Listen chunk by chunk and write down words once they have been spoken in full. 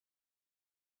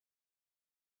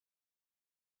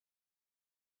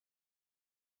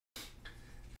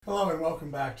Hello and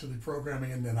welcome back to the Programming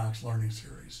in Ninox Learning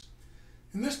Series.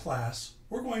 In this class,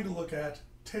 we're going to look at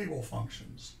table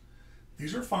functions.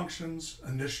 These are functions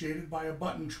initiated by a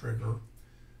button trigger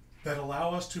that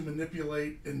allow us to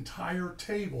manipulate entire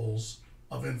tables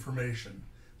of information.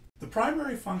 The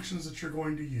primary functions that you're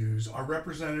going to use are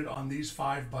represented on these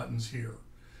 5 buttons here.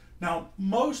 Now,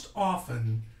 most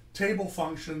often, table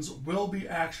functions will be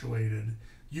actuated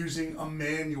using a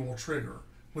manual trigger,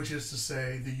 which is to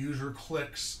say the user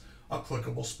clicks a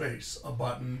clickable space, a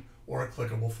button, or a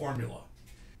clickable formula.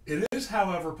 It is,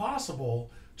 however, possible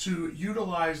to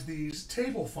utilize these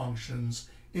table functions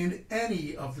in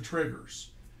any of the triggers: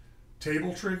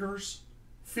 table triggers,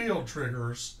 field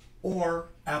triggers, or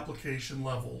application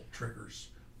level triggers.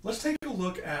 Let's take a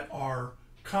look at our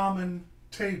common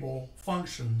table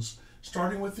functions,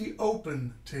 starting with the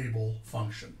open table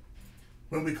function.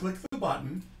 When we click the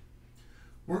button,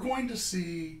 we're going to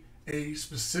see a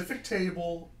specific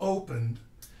table opened,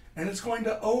 and it's going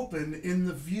to open in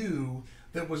the view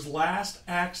that was last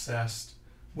accessed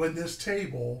when this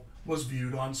table was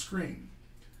viewed on screen.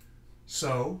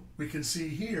 So we can see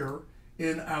here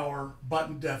in our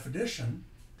button definition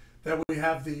that we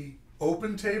have the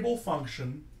open table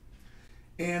function,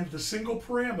 and the single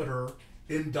parameter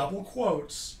in double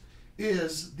quotes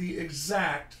is the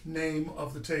exact name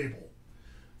of the table.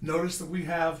 Notice that we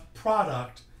have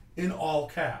product in all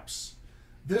caps.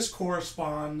 This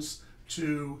corresponds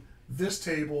to this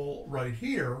table right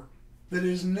here that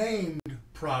is named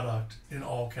product in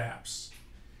all caps.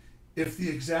 If the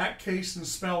exact case and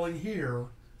spelling here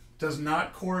does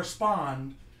not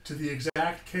correspond to the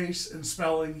exact case and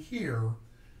spelling here,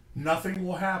 nothing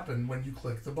will happen when you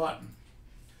click the button.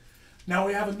 Now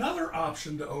we have another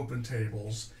option to open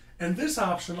tables, and this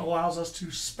option allows us to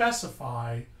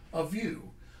specify a view.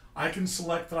 I can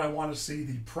select that I want to see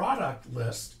the product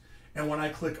list, and when I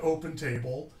click open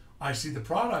table, I see the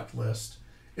product list.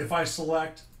 If I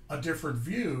select a different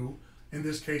view, in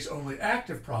this case only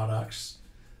active products,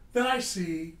 then I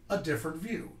see a different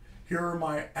view. Here are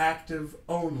my active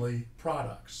only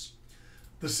products.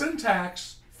 The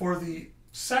syntax for the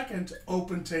second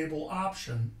open table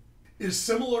option is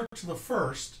similar to the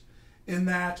first in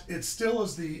that it still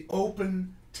is the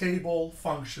open table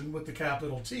function with the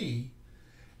capital T,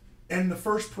 and the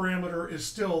first parameter is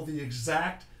still the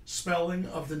exact spelling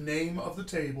of the name of the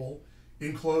table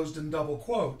enclosed in double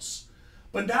quotes.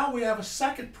 But now we have a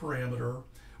second parameter,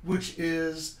 which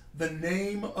is the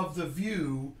name of the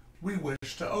view we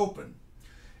wish to open.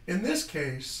 In this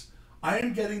case, I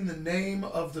am getting the name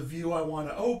of the view I want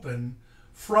to open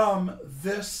from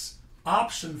this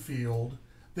option field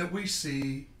that we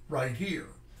see right here.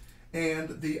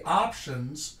 And the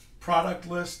options, product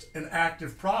list and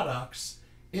active products,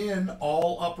 in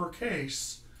all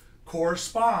uppercase,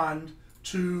 correspond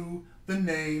to the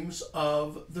names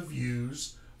of the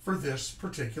views for this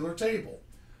particular table: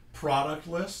 product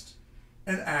list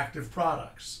and active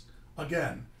products.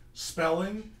 Again,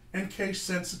 spelling and case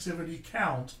sensitivity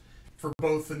count for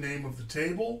both the name of the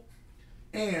table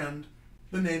and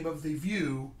the name of the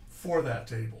view for that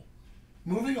table.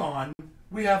 Moving on,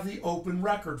 we have the open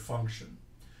record function,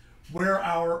 where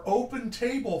our open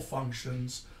table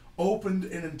functions opened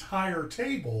an entire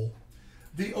table.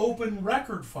 The open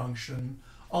record function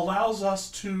allows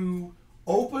us to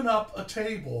open up a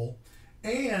table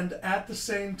and at the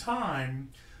same time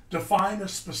define a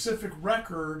specific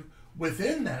record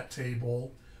within that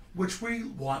table which we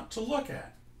want to look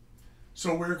at.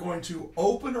 So we're going to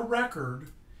open a record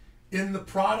in the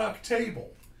product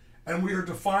table, and we are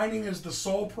defining as the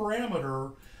sole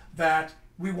parameter that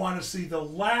we want to see the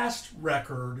last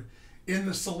record in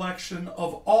the selection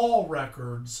of all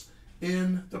records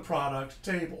in the product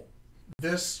table.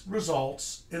 This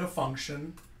results in a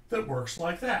function that works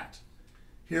like that.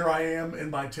 Here I am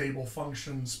in my table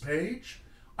functions page.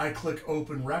 I click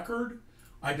open record.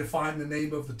 I define the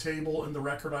name of the table and the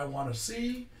record I want to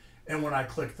see, and when I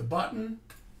click the button,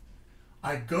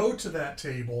 I go to that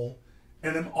table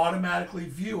and am automatically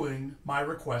viewing my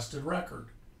requested record.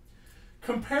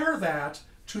 Compare that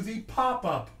to the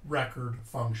pop-up record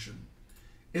function.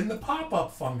 In the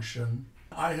pop-up function,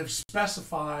 I have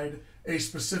specified a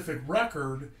specific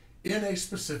record in a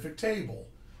specific table.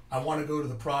 I want to go to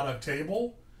the product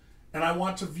table, and I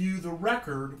want to view the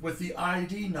record with the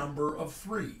ID number of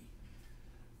 3.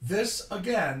 This,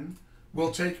 again,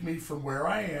 will take me from where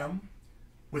I am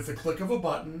with the click of a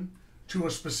button to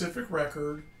a specific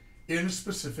record in a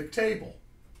specific table.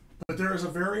 But there is a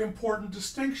very important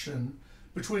distinction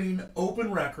between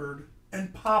open record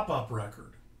and pop-up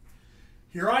record.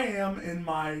 Here I am in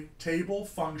my table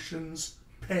functions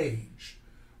page.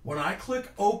 When I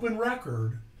click open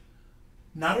record,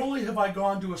 not only have I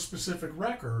gone to a specific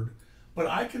record, but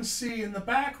I can see in the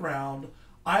background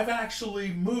I've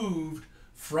actually moved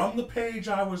from the page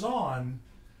I was on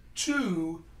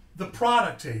to the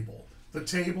product table, the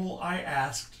table I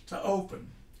asked to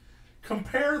open.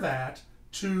 Compare that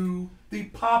to the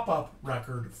pop-up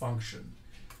record function.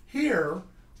 Here,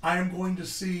 I am going to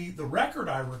see the record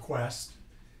I request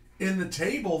in the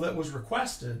table that was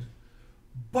requested,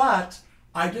 but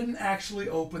I didn't actually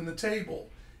open the table.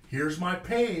 Here's my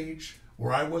page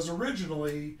where I was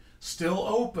originally still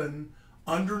open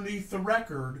underneath the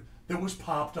record that was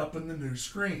popped up in the new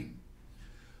screen.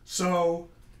 So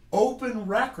open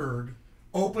record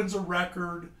opens a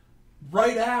record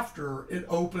right after it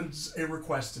opens a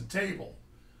requested table.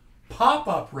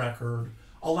 Pop-up record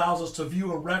allows us to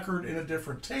view a record in a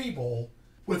different table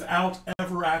without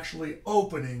ever actually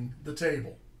opening the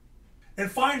table.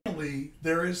 And finally,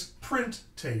 there is print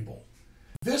table.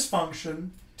 This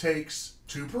function takes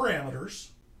two parameters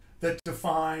that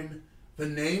define the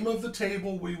name of the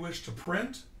table we wish to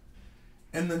print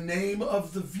and the name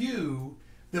of the view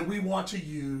that we want to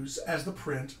use as the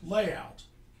print layout.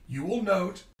 You will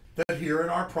note that here in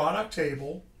our product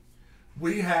table,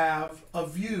 we have a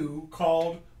view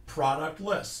called product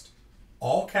list,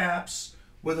 all caps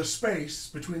with a space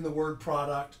between the word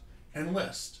product and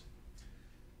list.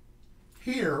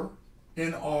 Here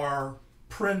in our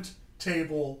print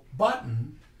table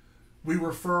button, we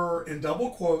refer in double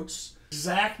quotes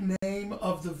exact name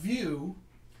of the view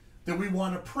that we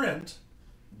want to print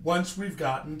once we've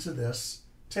gotten to this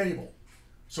table.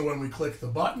 So when we click the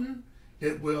button,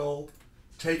 it will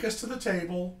take us to the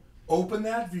table, open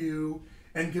that view,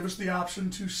 and give us the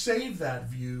option to save that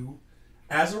view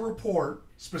as a report,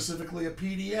 specifically a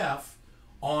PDF,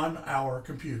 on our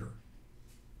computer.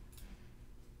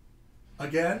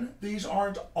 Again, these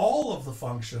aren't all of the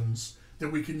functions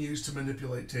that we can use to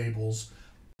manipulate tables,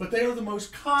 but they are the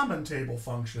most common table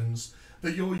functions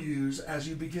that you'll use as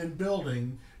you begin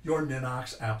building your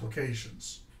Ninox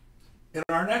applications. In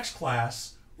our next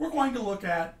class, we're going to look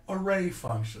at array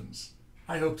functions.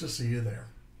 I hope to see you there.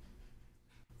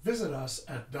 Visit us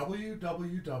at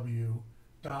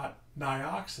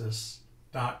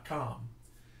www.nioxis.com.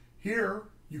 Here,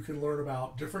 you can learn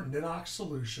about different Ninox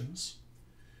solutions.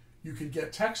 You can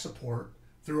get tech support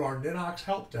through our Ninox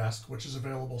Help Desk, which is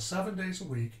available 7 days a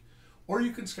week, or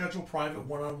you can schedule private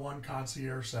one-on-one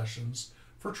concierge sessions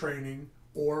for training,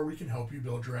 or we can help you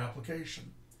build your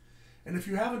application. And if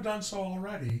you haven't done so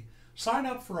already, sign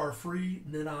up for our free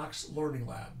Ninox Learning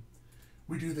Lab.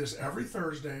 We do this every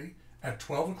Thursday at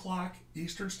 12 o'clock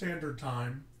Eastern Standard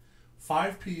Time,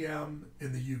 5 p.m.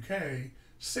 in the UK,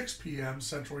 6 p.m.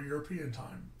 Central European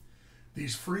Time.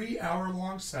 These free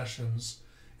hour-long sessions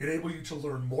enable you to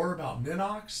learn more about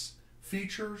Ninox,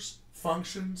 features,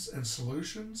 functions, and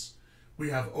solutions. We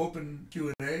have open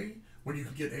Q&A where you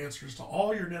can get answers to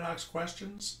all your Ninox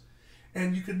questions,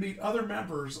 and you can meet other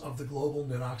members of the global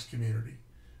Ninox community.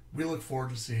 We look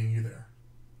forward to seeing you there.